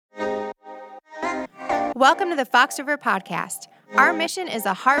Welcome to the Fox River Podcast. Our mission is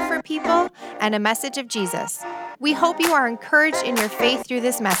a heart for people and a message of Jesus. We hope you are encouraged in your faith through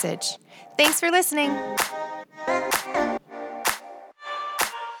this message. Thanks for listening.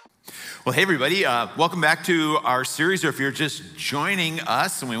 Well, hey, everybody. Welcome back to our series, or if you're just joining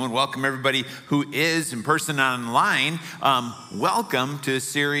us, and we want to welcome everybody who is in person and online, welcome to the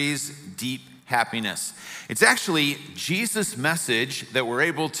series, Deep Happiness. It's actually Jesus' message that we're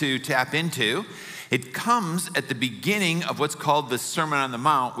able to tap into. It comes at the beginning of what's called the Sermon on the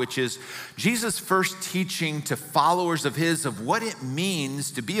Mount, which is Jesus' first teaching to followers of his of what it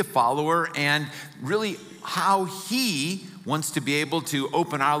means to be a follower and really how he wants to be able to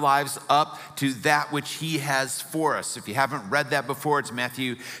open our lives up to that which he has for us. If you haven't read that before, it's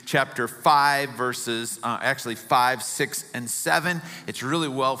Matthew chapter 5, verses 5, 6, and 7. It's really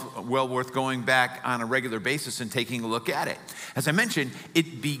well worth going back on a regular basis and taking a look at it. As I mentioned,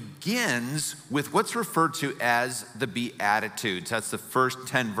 it begins with what's referred to as the Beatitudes. That's the first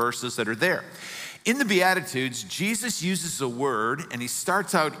 10 verses that are there. In the Beatitudes, Jesus uses a word, and he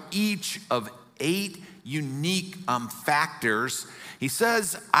starts out each of 8 unique factors. He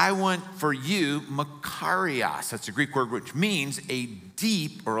says, I want for you makarios. That's a Greek word which means a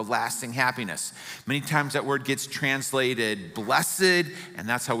deep or a lasting happiness. Many times that word gets translated blessed, and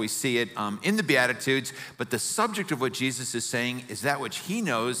that's how we see it in the Beatitudes. But the subject of what Jesus is saying is that which he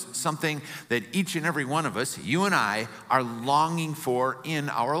knows, something that each and every one of us, you and I, are longing for in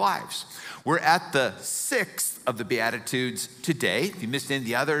our lives. We're at the 6th of the Beatitudes today. If you missed any of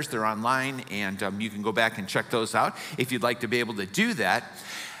the others, they're online, and you can go back and check those out if you'd like to be able to do that.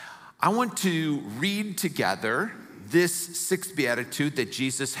 I want to read together this 6th Beatitude that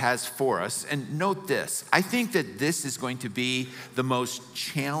Jesus has for us. And note this, I think that this is going to be the most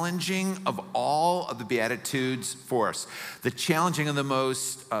challenging of all of the Beatitudes for us. The challenging of the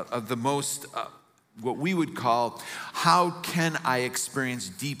most, what we would call, how can I experience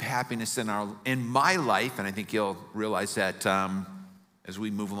deep happiness in my life? And I think you'll realize that as we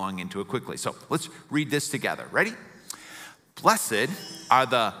move along into it quickly. So let's read this together. Ready? Blessed are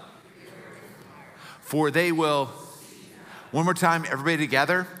the, for they will, one more time, everybody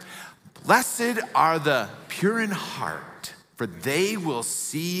together. Blessed are the pure in heart, for they will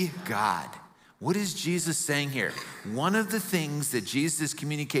see God. What is Jesus saying here? One of the things that Jesus is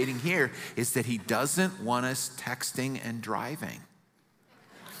communicating here is that he doesn't want us texting and driving.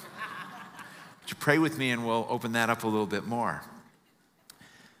 Would you pray with me and we'll open that up a little bit more?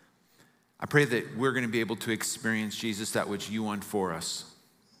 I pray that we're going to be able to experience, Jesus, that which you want for us.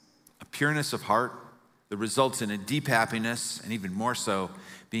 A pureness of heart that results in a deep happiness, and even more so,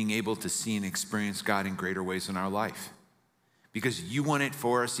 being able to see and experience God in greater ways in our life. Because you want it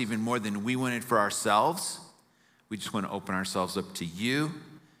for us even more than we want it for ourselves. We just want to open ourselves up to you.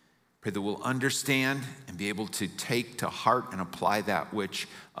 Pray that we'll understand and be able to take to heart and apply that which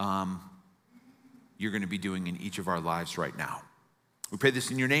you're going to be doing in each of our lives right now. We pray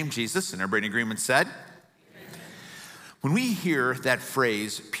this in your name, Jesus, and everybody in agreement said, amen. When we hear that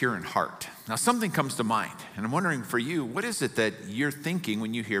phrase, pure in heart, now something comes to mind. And I'm wondering for you, what is it that you're thinking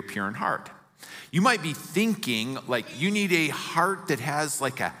when you hear pure in heart? You might be thinking like you need a heart that has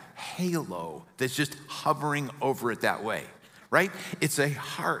like a halo that's just hovering over it that way, right? It's a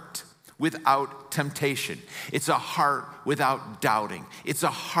heart without temptation. It's a heart without doubting. It's a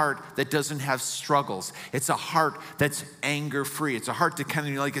heart that doesn't have struggles. It's a heart that's anger-free. It's a heart that kind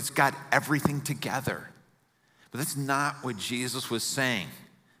of like it's got everything together. But that's not what Jesus was saying.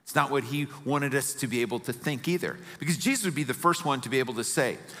 It's not what he wanted us to be able to think either. Because Jesus would be the first one to be able to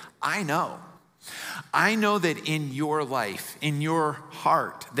say, I know that in your life, in your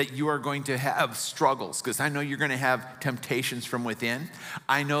heart, that you are going to have struggles, because I know you're going to have temptations from within.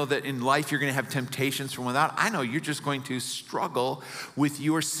 I know that in life you're going to have temptations from without. I know you're just going to struggle with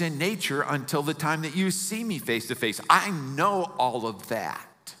your sin nature until the time that you see me face to face. I know all of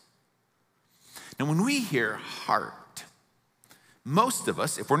that. Now, when we hear heart, most of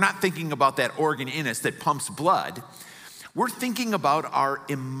us, if we're not thinking about that organ in us that pumps blood, we're thinking about our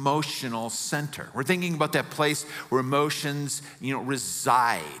emotional center. We're thinking about that place where emotions,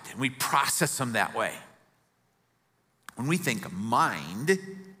 reside, and we process them that way. When we think mind, if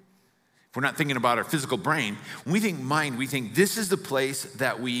we're not thinking about our physical brain, when we think mind, we think this is the place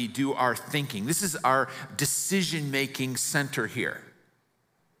that we do our thinking. This is our decision-making center here.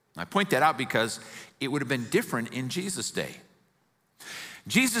 I point that out because it would have been different in Jesus' day.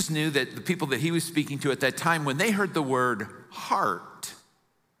 Jesus knew that the people that he was speaking to at that time, when they heard the word heart,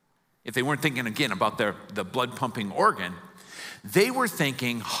 if they weren't thinking again about the blood pumping organ, they were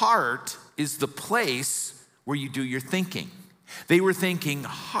thinking heart is the place where you do your thinking. They were thinking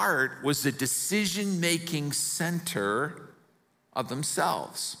heart was the decision-making center of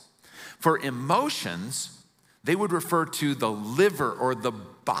themselves. For emotions, they would refer to the liver or the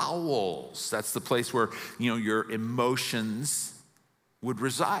bowels. That's the place where, your emotions would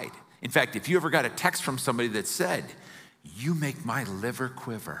reside. In fact, if you ever got a text from somebody that said, "You make my liver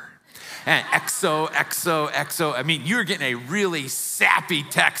quiver," and XO, I mean, you're getting a really sappy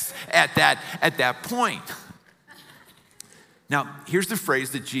text at that point. Now, here's the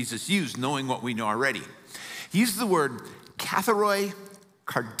phrase that Jesus used, knowing what we know already. He used the word katharoi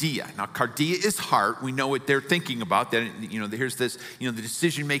cardia. Now, cardia is heart. We know what they're thinking about. That, here's this, the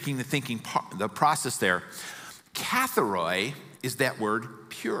decision-making, the thinking, the process there. Katharoi is that word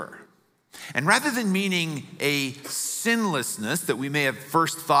pure. And rather than meaning a sinlessness that we may have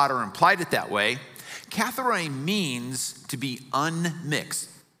first thought or implied it that way, katharoi means to be unmixed.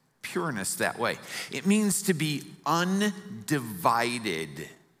 Pureness that way. It means to be undivided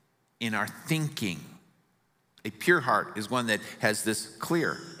in our thinking. A pure heart is one that has this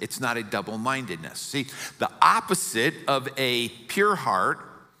clear. It's not a double-mindedness. See, the opposite of a pure heart,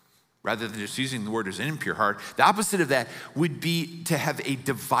 rather than just using the word as an impure heart, the opposite of that would be to have a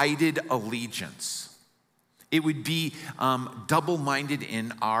divided allegiance. It would be double-minded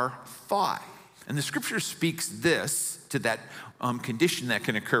in our thought. And the scripture speaks this to that condition that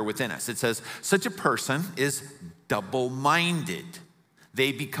can occur within us. It says, such a person is double-minded.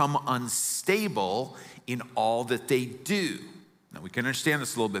 They become unstable in all that they do. Now, we can understand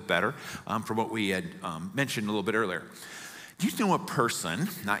this a little bit better from what we had mentioned a little bit earlier. Do you know a person,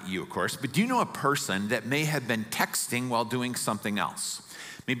 not you, of course, but do you know a person that may have been texting while doing something else?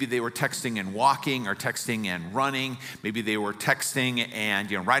 Maybe they were texting and walking, or texting and running. Maybe they were texting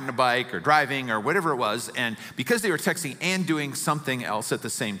and riding a bike or driving or whatever it was. And because they were texting and doing something else at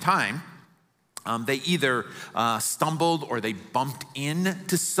the same time, they either stumbled or they bumped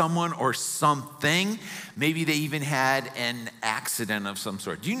into someone or something. Maybe they even had an accident of some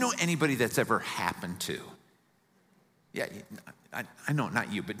sort. Do you know anybody that's ever happened to? Yeah, I know,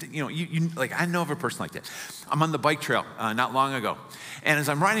 not you, but you like, I know of a person like that. I'm on the bike trail not long ago, and as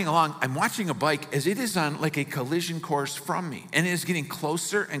I'm riding along, I'm watching a bike as it is on like a collision course from me, and it is getting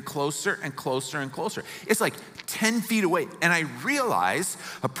closer and closer and closer and closer. It's like 10 feet away, and I realize,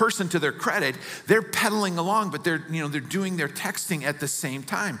 a person to their credit, they're pedaling along, but they're doing their texting at the same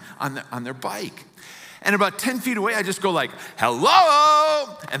time on their bike. And about 10 feet away, I just go like,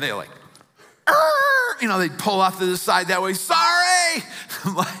 "Hello," and they're like, they pull off to the side that way. "Sorry."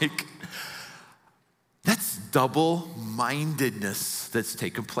 I'm like, that's double-mindedness that's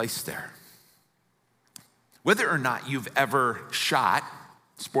taken place there. Whether or not you've ever shot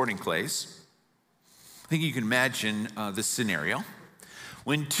sporting clays, I think you can imagine this scenario.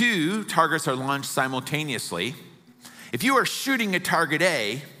 When two targets are launched simultaneously, if you are shooting at target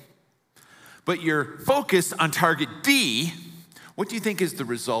A, but you're focused on target B, what do you think is the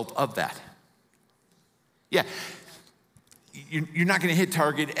result of that? Yeah, you're not going to hit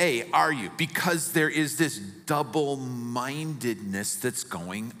target A, are you? Because there is this double-mindedness that's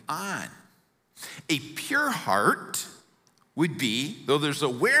going on. A pure heart would be, though there's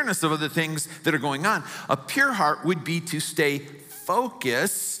awareness of other things that are going on, a pure heart would be to stay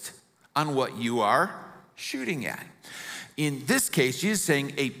focused on what you are shooting at. In this case, Jesus is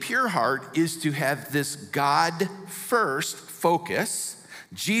saying a pure heart is to have this God-first focus.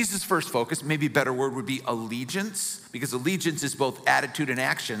 Jesus' first focus, maybe a better word would be allegiance, because allegiance is both attitude and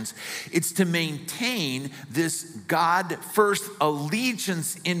actions. It's to maintain this God-first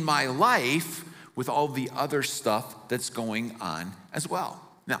allegiance in my life with all the other stuff that's going on as well.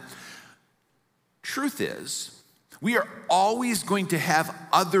 Now, truth is, we are always going to have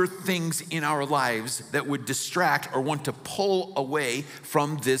other things in our lives that would distract or want to pull away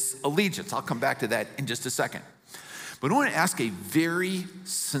from this allegiance. I'll come back to that in just a second. But I want to ask a very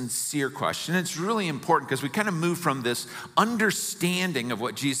sincere question. It's really important because we kind of move from this understanding of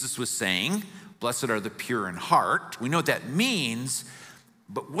what Jesus was saying, blessed are the pure in heart. We know what that means,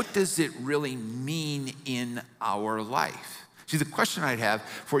 but what does it really mean in our life? See, the question I'd have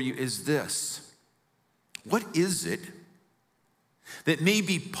for you is this. What is it that may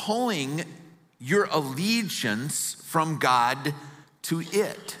be pulling your allegiance from God to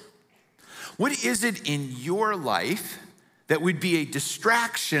it? What is it in your life that would be a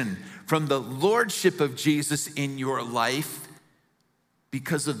distraction from the lordship of Jesus in your life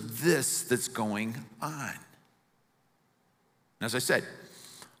because of this that's going on? As I said,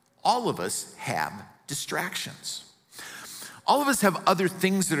 all of us have distractions. All of us have other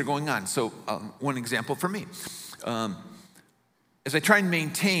things that are going on. So one example for me, as I try and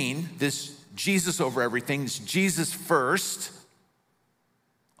maintain this Jesus over everything, this Jesus first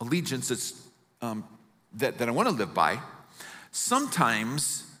allegiance that I want to live by,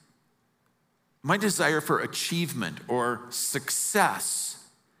 sometimes my desire for achievement or success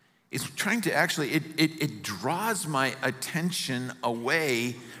is trying to actually, it draws my attention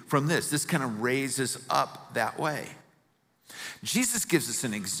away from this. This kind of raises up that way. Jesus gives us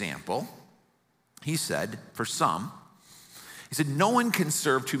an example. He said, for some, he said, no one can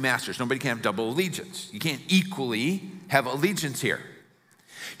serve two masters. Nobody can have double allegiance. You can't equally have allegiance here.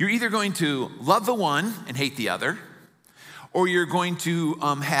 You're either going to love the one and hate the other, or you're going to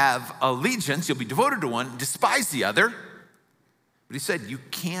have allegiance, you'll be devoted to one, despise the other. But he said, you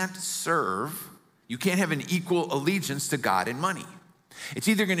can't have an equal allegiance to God and money. It's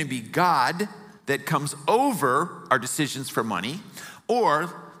either going to be God that comes over our decisions for money,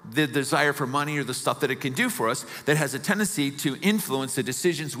 or the desire for money or the stuff that it can do for us that has a tendency to influence the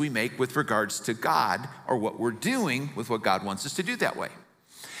decisions we make with regards to God or what we're doing with what God wants us to do that way.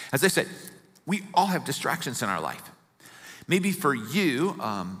 As I said, we all have distractions in our life. Maybe for you,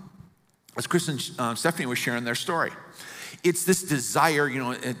 as Chris and Stephanie were sharing their story, it's this desire,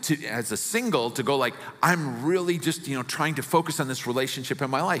 as a single to go like, I'm really just, trying to focus on this relationship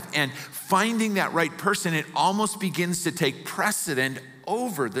in my life. And finding that right person, it almost begins to take precedent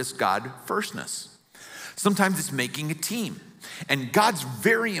over this God firstness. Sometimes it's making a team. And God's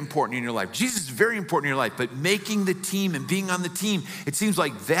very important in your life. Jesus is very important in your life, but making the team and being on the team, it seems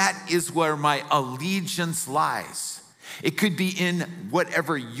like that is where my allegiance lies. It could be in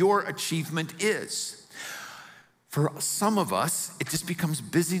whatever your achievement is. For some of us, it just becomes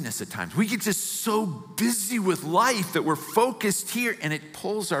busyness at times. We get just so busy with life that we're focused here, and it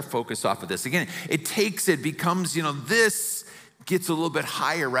pulls our focus off of this. Again, it becomes, this gets a little bit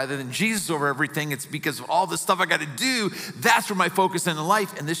higher rather than Jesus over everything. It's because of all the stuff I got to do. That's where my focus is in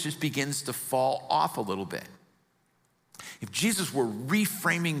life, and this just begins to fall off a little bit. If Jesus were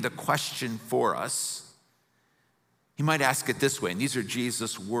reframing the question for us, he might ask it this way, and these are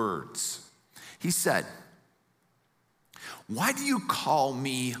Jesus' words. He said, why do you call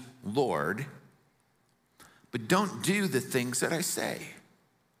me Lord, but don't do the things that I say?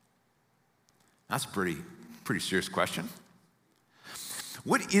 That's a pretty serious question.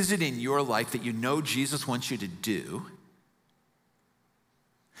 What is it in your life that you know Jesus wants you to do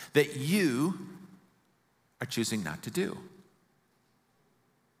that you are choosing not to do?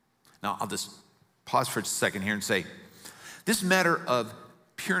 Now, I'll just pause for a second here and say, this matter of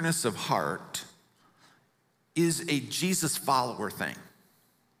pureness of heart is a Jesus follower thing.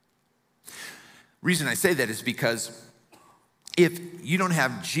 Reason I say that is because if you don't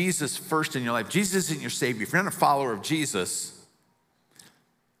have Jesus first in your life, Jesus isn't your Savior, if you're not a follower of Jesus,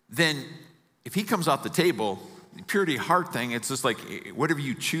 then if he comes off the table, the purity of heart thing, it's just like whatever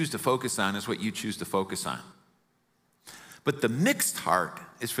you choose to focus on is what you choose to focus on. But the mixed heart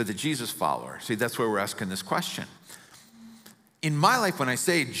is for the Jesus follower. See, that's why we're asking this question. In my life, when I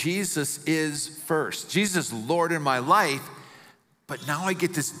say Jesus is first, Jesus is Lord in my life, but now I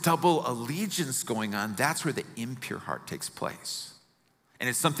get this double allegiance going on, that's where the impure heart takes place. And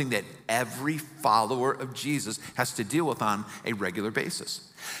it's something that every follower of Jesus has to deal with on a regular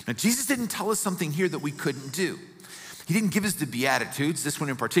basis. Now, Jesus didn't tell us something here that we couldn't do. He didn't give us the Beatitudes, this one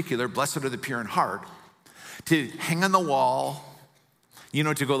in particular, blessed are the pure in heart, to hang on the wall,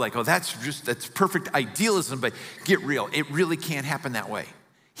 to go like, oh, that's perfect idealism, but get real. It really can't happen that way.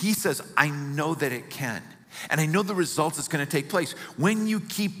 He says, I know that it can. And I know the results that's going to take place when you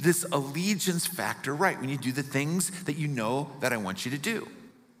keep this allegiance factor right, when you do the things that you know that I want you to do.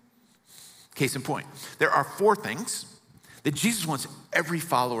 Case in point, there are 4 things that Jesus wants every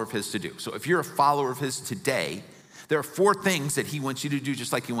follower of his to do. So if you're a follower of his today, there are 4 things that he wants you to do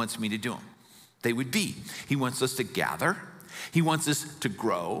just like he wants me to do them. They would be, he wants us to gather, he wants us to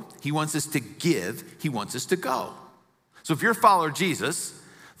grow, he wants us to give, he wants us to go. So if you're a follower of Jesus,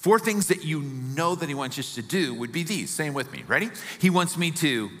 4 things that you know that he wants us to do would be these. Say them with me. Ready? He wants me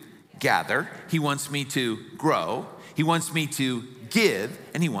to gather. He wants me to grow. He wants me to give,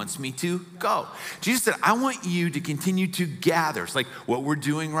 and he wants me to go. Jesus said, I want you to continue to gather. It's like what we're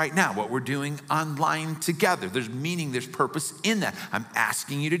doing right now, what we're doing online together. There's meaning, there's purpose in that. I'm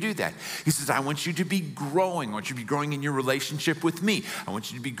asking you to do that. He says, I want you to be growing. I want you to be growing in your relationship with me. I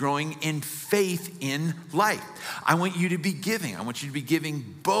want you to be growing in faith in life. I want you to be giving. I want you to be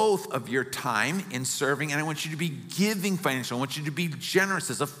giving both of your time in serving, and I want you to be giving financially. I want you to be generous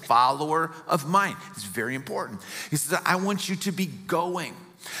as a follower of mine. It's very important. He says, I want you to be going.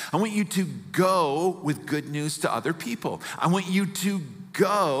 I want you to go with good news to other people. I want you to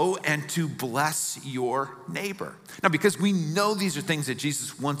go and to bless your neighbor. Now, because we know these are things that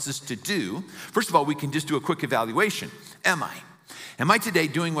Jesus wants us to do, first of all, we can just do a quick evaluation. Am I? Am I today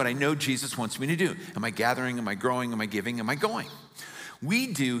doing what I know Jesus wants me to do? Am I gathering? Am I growing? Am I giving? Am I going? We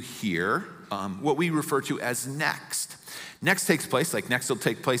do here what we refer to as Next. Next takes place, like Next will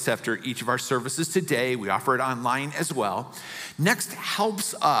take place after each of our services today. We offer it online as well. Next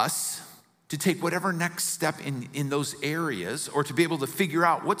helps us to take whatever next step in those areas, or to be able to figure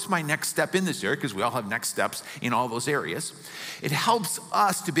out what's my next step in this area, because we all have next steps in all those areas. It helps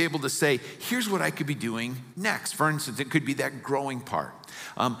us to be able to say, here's what I could be doing next. For instance, it could be that growing part.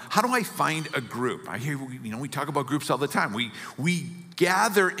 How do I find a group? I hear, we talk about groups all the time. We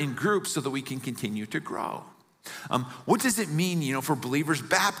gather in groups so that we can continue to grow. What does it mean, for believers'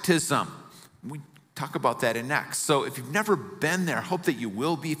 baptism? We talk about that in Next. So if you've never been there, I hope that you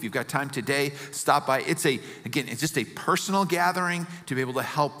will be. If you've got time today, stop by. It's just a personal gathering to be able to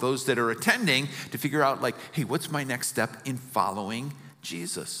help those that are attending to figure out, hey, what's my next step in following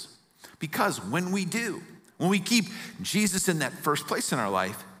Jesus? Because when we keep Jesus in that first place in our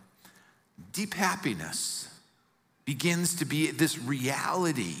life, deep happiness begins to be this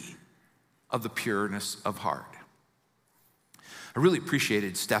reality of the pureness of heart. I really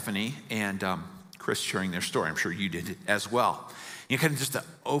appreciated Stephanie and Chris sharing their story. I'm sure you did as well. Kind of just the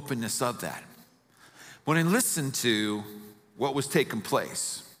openness of that. When I listened to what was taking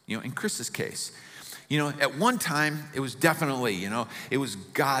place, in Chris's case, at one time it was definitely, it was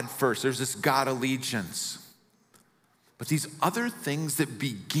God first. There's this God allegiance. But these other things that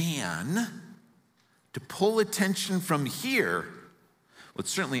began to pull attention from here would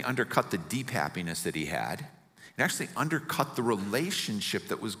certainly undercut the deep happiness that he had. It actually undercut the relationship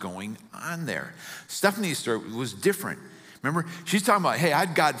that was going on there. Stephanie's story was different. Remember, she's talking about, hey, I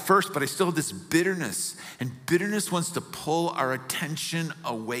had God first, but I still have this bitterness. And bitterness wants to pull our attention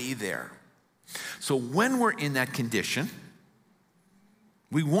away there. So when we're in that condition,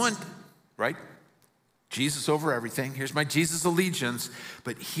 we want, right? Jesus over everything. Here's my Jesus allegiance.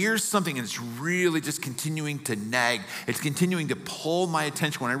 But here's something, and it's really just continuing to nag. It's continuing to pull my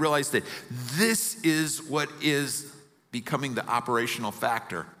attention when I realize that this is what is becoming the operational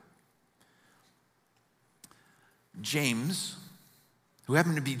factor. James, who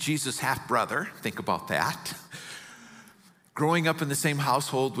happened to be Jesus' half-brother, think about that, growing up in the same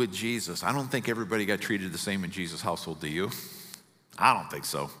household with Jesus. I don't think everybody got treated the same in Jesus' household, do you? I don't think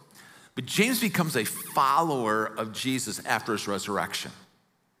so. But James becomes a follower of Jesus after his resurrection.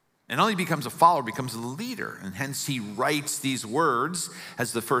 And not only becomes a follower, becomes a leader. And hence he writes these words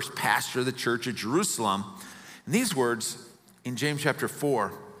as the first pastor of the church of Jerusalem. And these words in James chapter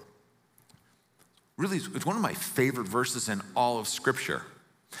 4, really, it's one of my favorite verses in all of Scripture.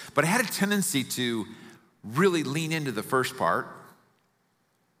 But I had a tendency to really lean into the first part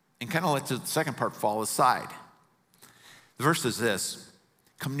and kind of let the second part fall aside. The verse is this: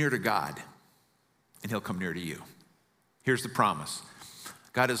 come near to God, and he'll come near to you. Here's the promise.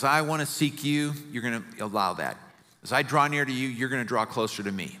 God, as I want to seek you, you're going to allow that. As I draw near to you, you're going to draw closer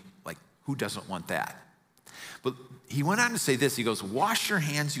to me. Who doesn't want that? But he went on to say this. He goes, wash your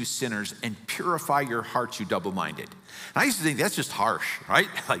hands, you sinners, and purify your hearts, you double-minded. And I used to think that's just harsh, right?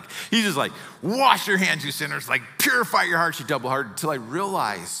 He's just wash your hands, you sinners, purify your hearts, you double-hearted, until I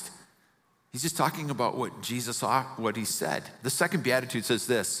realized he's just talking about what Jesus, what he said. The second beatitude says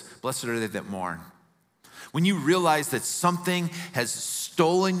this: blessed are they that mourn. When you realize that something has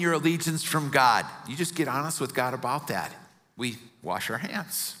stolen your allegiance from God, you just get honest with God about that. We wash our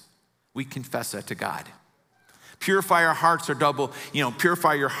hands. We confess that to God. Purify our hearts or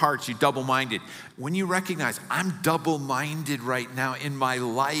purify your hearts, you double-minded. When you recognize, I'm double-minded right now in my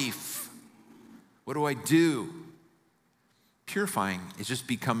life, what do I do? Purifying is just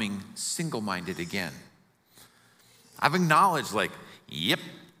becoming single-minded again. I've acknowledged, yep,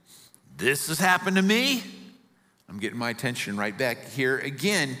 this has happened to me. I'm getting my attention right back here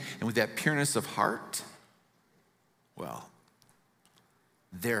again. And with that pureness of heart, well,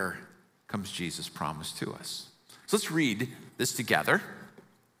 there comes Jesus' promise to us. So let's read this together.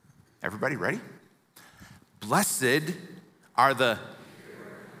 Everybody ready? Blessed are the...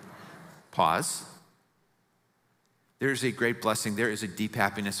 Pause. There's a great blessing. There is a deep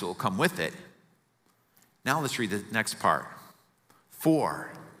happiness that will come with it. Now let's read the next part. For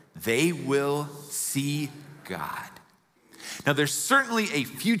they will see God. Now there's certainly a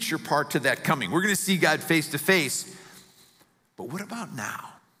future part to that coming. We're going to see God face to face. But what about now?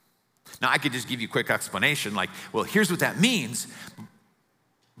 Now I could just give you a quick explanation well, here's what that means.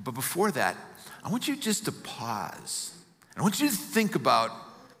 But before that, I want you just to pause. I want you to think about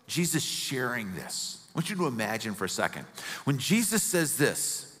Jesus sharing this. I want you to imagine for a second. When Jesus says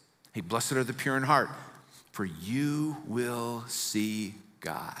this, hey, blessed are the pure in heart, for you will see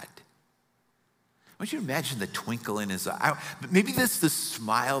God. want you to imagine the twinkle in his eye. Maybe that's the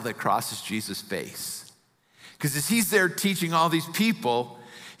smile that crosses Jesus' face. Because as he's there teaching all these people,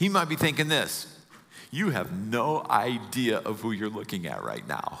 he might be thinking this: you have no idea of who you're looking at right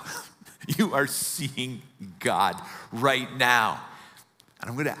now. You are seeing God right now. And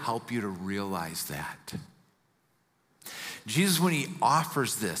I'm going to help you to realize that. Jesus, when he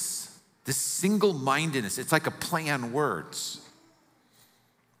offers this single-mindedness, it's like a play on words.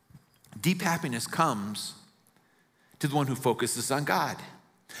 Deep happiness comes to the one who focuses on God.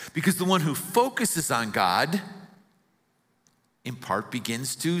 Because the one who focuses on God, in part,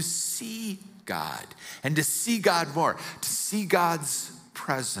 begins to see God. And to see God more, to see God's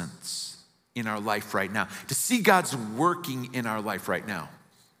presence in our life right now, to see God's working in our life right now.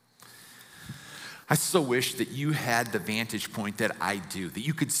 I so wish that you had the vantage point that I do, that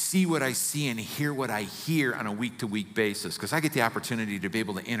you could see what I see and hear what I hear on a week-to-week basis, because I get the opportunity to be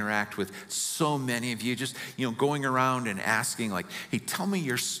able to interact with so many of you, just, going around and asking, like, hey, tell me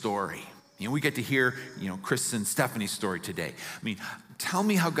your story. We get to hear, Chris and Stephanie's story today. I mean, tell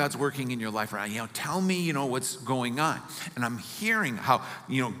me how God's working in your life right now. Tell me, what's going on. And I'm hearing how,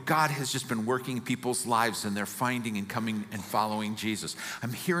 God has just been working in people's lives and they're finding and coming and following Jesus.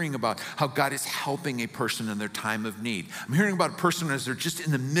 I'm hearing about how God is helping a person in their time of need. I'm hearing about a person as they're just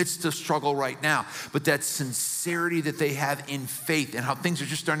in the midst of struggle right now, but that sincerity that they have in faith and how things are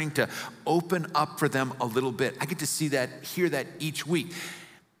just starting to open up for them a little bit. I get to see that, hear that each week.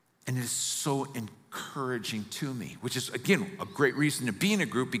 And it is so encouraging to me, which is, again, a great reason to be in a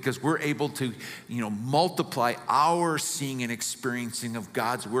group, because we're able to, multiply our seeing and experiencing of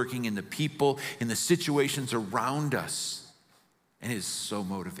God's working in the people, in the situations around us. And it is so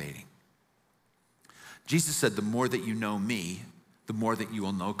motivating. Jesus said, the more that you know me, the more that you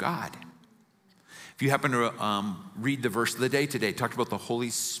will know God. If you happen to read the verse of the day today, it talked about the Holy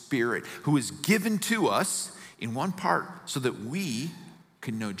Spirit, who is given to us in one part so that we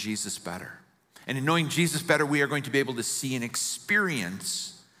can know Jesus better. And in knowing Jesus better, we are going to be able to see and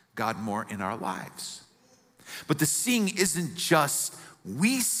experience God more in our lives. But the seeing isn't just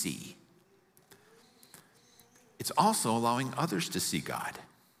we see. It's also allowing others to see God.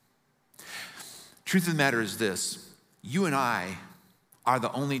 Truth of the matter is this: you and I are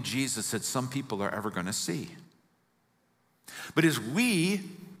the only Jesus that some people are ever going to see. But as we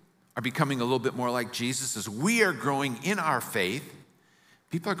are becoming a little bit more like Jesus, as we are growing in our faith,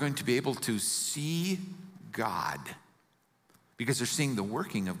 people are going to be able to see God because they're seeing the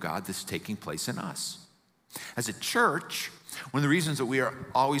working of God that's taking place in us. As a church, one of the reasons that we are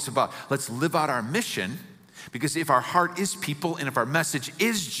always about, let's live out our mission, because if our heart is people and if our message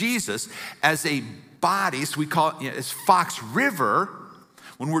is Jesus, as a body, so we call it as Fox River,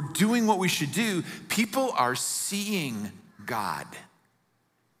 when we're doing what we should do, people are seeing God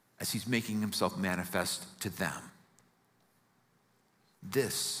as he's making himself manifest to them.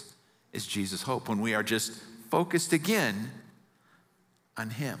 This is Jesus' hope when we are just focused again on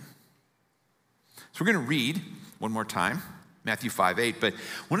him. So we're going to read one more time, Matthew 5:8. But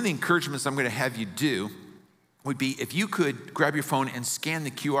one of the encouragements I'm going to have you do would be if you could grab your phone and scan the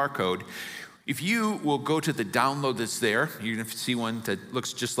QR code. If you will go to the download that's there, you're going to see one that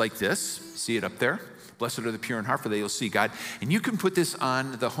looks just like this. See it up there? Blessed are the pure in heart, for they will see God. And you can put this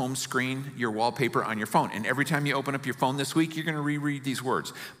on the home screen, your wallpaper on your phone. And every time you open up your phone this week, you're going to reread these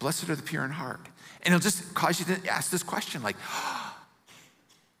words. Blessed are the pure in heart. And it'll just cause you to ask this question like,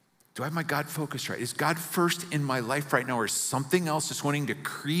 do I have my God focused right? Is God first in my life right now, or is something else just wanting to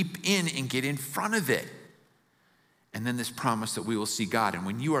creep in and get in front of it? And then this promise that we will see God. And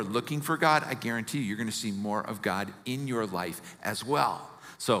when you are looking for God, I guarantee you're going to see more of God in your life as well.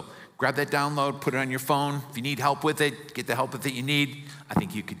 So grab that download, put it on your phone. If you need help with it, get the help that you need. I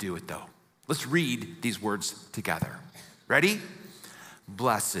think you could do it though. Let's read these words together. Ready?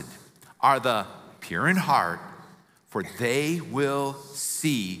 Blessed are the pure in heart, for they will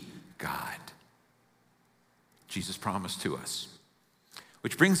see God. Jesus promised to us.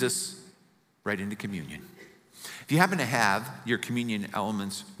 Which brings us right into communion. If you happen to have your communion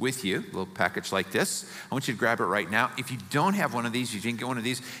elements with you, a little package like this, I want you to grab it right now. If you don't have one of these, you didn't get one of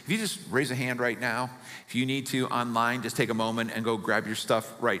these, if you just raise a hand right now, if you need to online, just take a moment and go grab your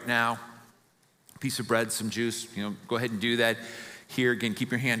stuff right now. A piece of bread, some juice, go ahead and do that. Here, again, keep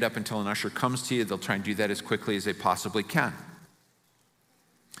your hand up until an usher comes to you. They'll try and do that as quickly as they possibly can.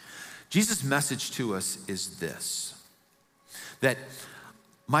 Jesus' message to us is this, that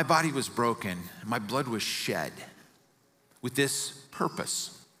my body was broken, my blood was shed with this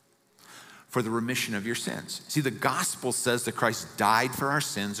purpose, for the remission of your sins. See, the gospel says that Christ died for our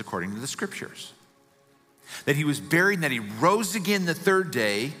sins according to the scriptures, that he was buried and that he rose again the third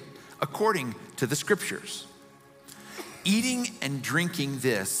day according to the scriptures. Eating and drinking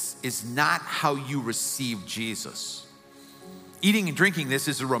this is not how you receive Jesus. Eating and drinking this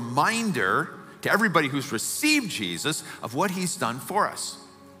is a reminder to everybody who's received Jesus of what he's done for us.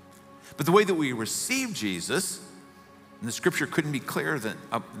 But the way that we receive Jesus, and the scripture couldn't be clearer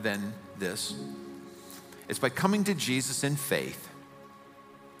than this, it's by coming to Jesus in faith.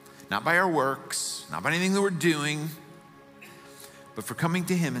 Not by our works, not by anything that we're doing, but for coming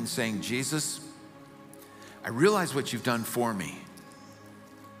to him and saying, Jesus, I realize what you've done for me.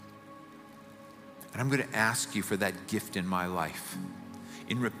 And I'm going to ask you for that gift in my life.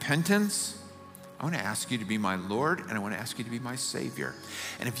 In repentance, I want to ask you to be my Lord, and I want to ask you to be my Savior.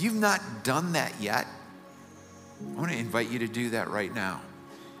 And if you've not done that yet, I want to invite you to do that right now.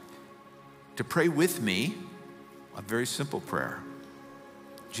 To pray with me a very simple prayer.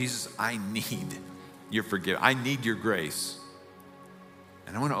 Jesus, I need your forgiveness. I need your grace.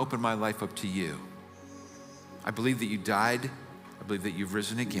 And I want to open my life up to you. I believe that you died. I believe that you've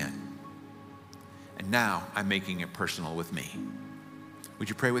risen again. And now I'm making it personal with me. Would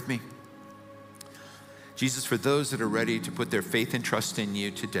you pray with me? Jesus, for those that are ready to put their faith and trust in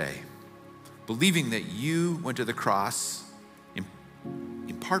you today, believing that you went to the cross in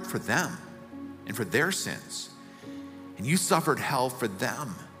part for them and for their sins, and you suffered hell for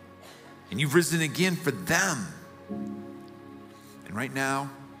them, and you've risen again for them. And right now,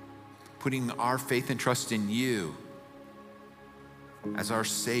 putting our faith and trust in you as our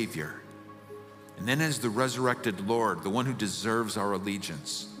Savior, and then as the resurrected Lord, the one who deserves our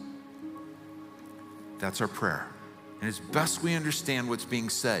allegiance. That's our prayer. And as best we understand what's being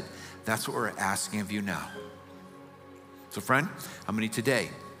said, that's what we're asking of you now. So friend, how many today,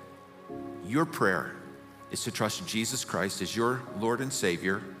 your prayer is to trust Jesus Christ as your Lord and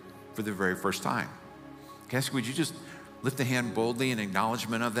Savior for the very first time? Can I ask, would you just lift a hand boldly in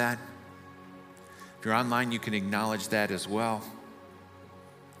acknowledgement of that? If you're online, you can acknowledge that as well.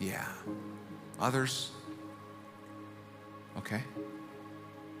 Yeah. Others? Okay.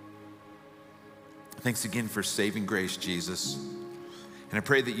 Thanks again for saving grace, Jesus. And I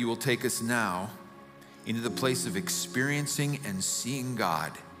pray that you will take us now into the place of experiencing and seeing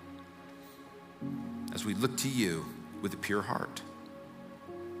God as we look to you with a pure heart.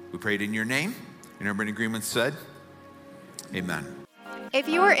 We prayed in your name, and everybody in agreement said, amen. If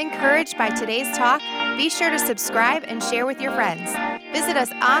you were encouraged by today's talk, be sure to subscribe and share with your friends. Visit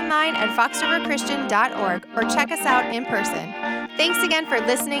us online at foxriverchristian.org or check us out in person. Thanks again for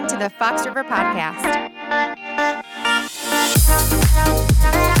listening to the Fox River Podcast.